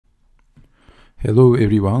Hello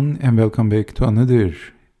everyone and welcome back to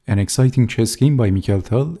an exciting chess game by Mikhail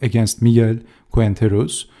Tal against Miguel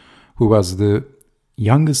Quinteros, who was the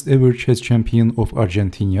youngest ever chess champion of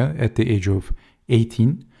Argentina at the age of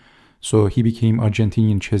 18. So he became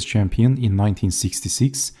Argentinian chess champion in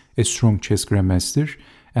 1966, a strong chess grandmaster,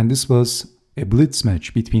 and this was a Blitz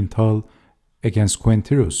match between Tal against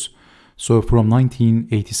Quinteros. So from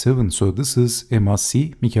 1987, so this is a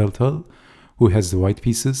must-see. Mikhail Tal, who has the white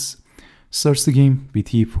pieces, starts the game with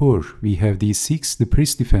e4. We have d6, the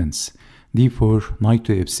Pirc defense, d4, knight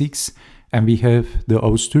to f6, and we have the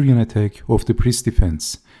Austrian attack of the Pirc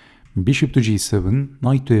defense. Bishop to g7,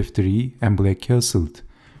 knight to f3, and black castled.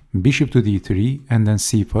 Bishop to d3, and then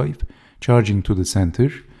c5, charging to the center,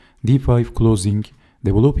 d5 closing,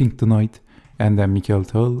 developing the knight, and then Mikhail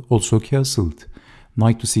Tal also castled.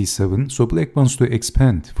 Knight to c7, so black wants to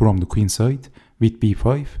expand from the queen side with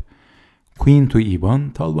b5. Queen to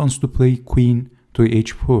e1, Tal wants to play queen to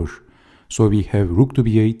h4. So we have rook to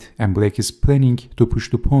b8 and black is planning to push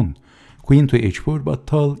the pawn. Queen to h4, but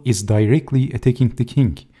Tal is directly attacking the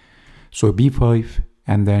king. So b5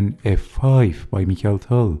 and then f5 by Mikhail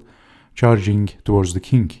Tal, charging towards the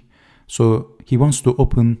king. So he wants to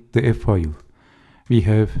open the f-file. We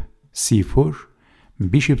have c4,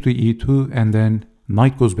 bishop to e2, and then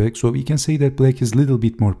knight goes back. So we can say that black is a little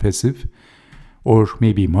bit more passive, or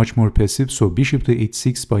maybe much more passive. So bishop to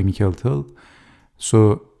h6 by Mikhail Tal.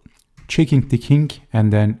 So checking the king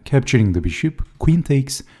and then capturing the bishop. Queen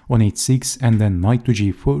takes on h6 and then knight to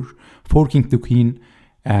g4, forking the queen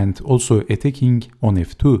and also attacking on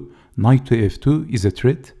f2. Knight to f2 is a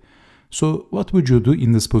threat. So what would you do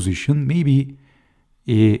in this position? Maybe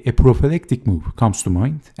a prophylactic move comes to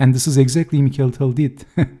mind, and this is exactly Mikhail Tal did.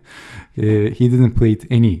 He didn't play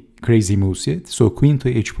any crazy moves yet. So queen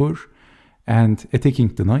to h4 and attacking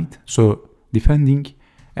the knight, so defending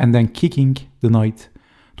and then kicking the knight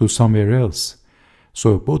to somewhere else.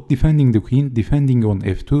 So both defending the queen, defending on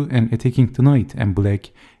f2 and attacking the knight, and black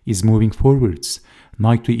is moving forwards.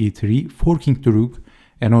 Knight to e3, forking the rook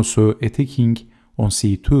and also attacking on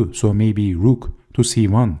c2, so maybe rook to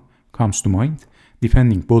c1 comes to mind,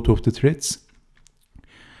 defending both of the threats,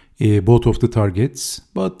 both of the targets.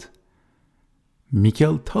 But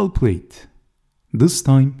Mikhail Tal played this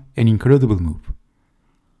time an incredible move.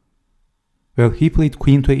 Well, he played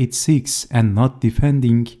queen to h6 and not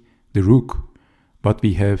defending the rook, but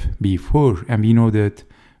we have b4, and we know that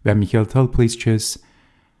when Mikhail Tal plays chess,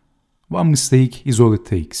 one mistake is all it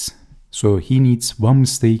takes. So he needs one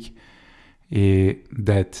mistake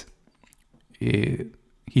that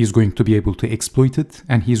he is going to be able to exploit it,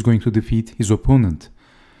 and he is going to defeat his opponent.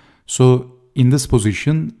 So in this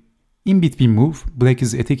position, in between move, black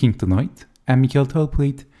is attacking the knight, and Mikhail Tal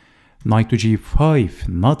played knight to g5,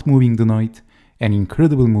 not moving the knight. An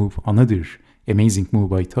incredible move, another amazing move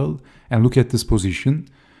by Tal. And look at this position.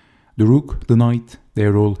 The rook, the knight,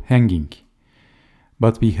 they're all hanging.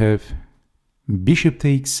 But we have bishop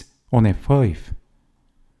takes on f5.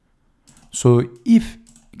 So if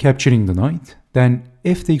capturing the knight, then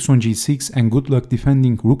f takes on g6, and good luck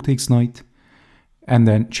defending rook takes knight, and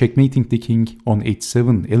then checkmating the king on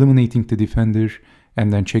h7, eliminating the defender,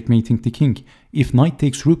 and then checkmating the king. If knight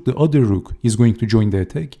takes rook, the other rook is going to join the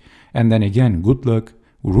attack, and then again, good luck,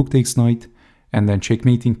 rook takes knight, and then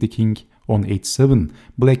checkmating the king on h7.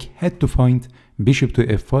 Black had to find bishop to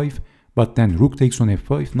f5, but then rook takes on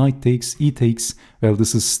f5, knight takes, e takes. Well,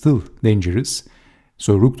 this is still dangerous.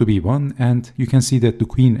 So rook to b1, and you can see that the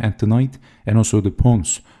queen and the knight and also the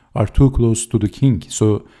pawns are too close to the king.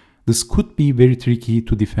 So this could be very tricky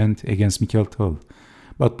to defend against Mikhail Tal.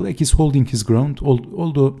 But black is holding his ground,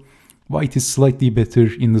 although white is slightly better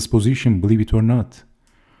in this position, believe it or not.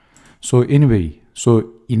 So anyway,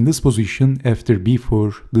 so in this position, after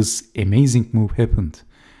b4, this amazing move happened.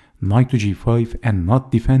 Knight to g5 and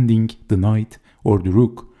not defending the knight or the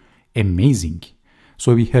rook. Amazing.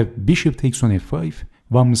 So we have bishop takes on f5.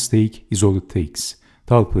 One mistake is all it takes.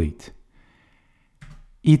 Tal played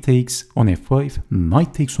e takes on f5,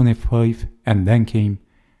 knight takes on f5, and then came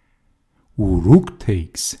rook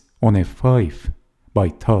takes on f5 by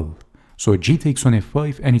Tal. So g takes on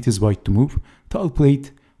f5, and it is white to move. Tal played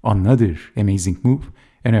another amazing move,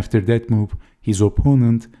 and after that move, his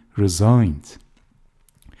opponent resigned.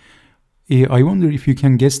 I wonder if you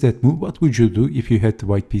can guess that move. What would you do if you had the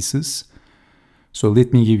white pieces? So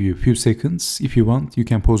let me give you a few seconds. If you want, you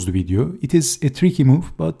can pause the video. It is a tricky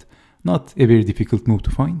move, but not a very difficult move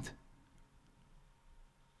to find.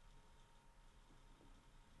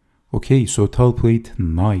 Okay, so Tal played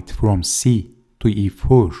knight from c to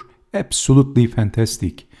e4. Absolutely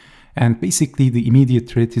fantastic. And basically the immediate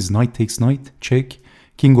threat is knight takes knight, check,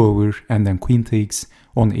 king over, and then queen takes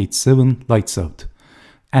on h7, lights out.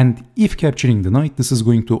 And if capturing the knight, this is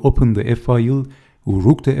going to open the f-file,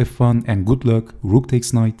 rook to f1, and good luck, rook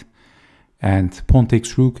takes knight, and pawn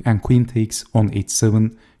takes rook, and queen takes on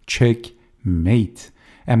h7, checkmate.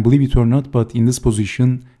 And believe it or not, but in this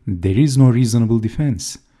position, there is no reasonable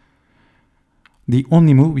defense. The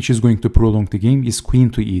only move which is going to prolong the game is queen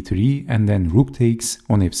to e3, and then rook takes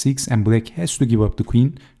on f6, and black has to give up the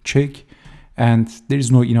queen, check, and there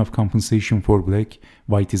is no enough compensation for black.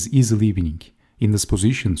 White is easily winning in this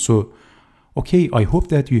position. So, okay, I hope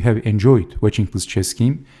that you have enjoyed watching this chess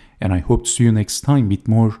game, and I hope to see you next time with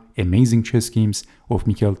more amazing chess games of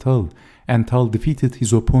Mikhail Tal. And Tal defeated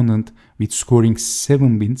his opponent with scoring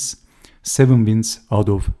 7 wins out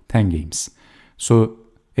of 10 games. So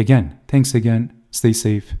again, thanks again, stay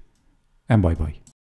safe, and bye bye.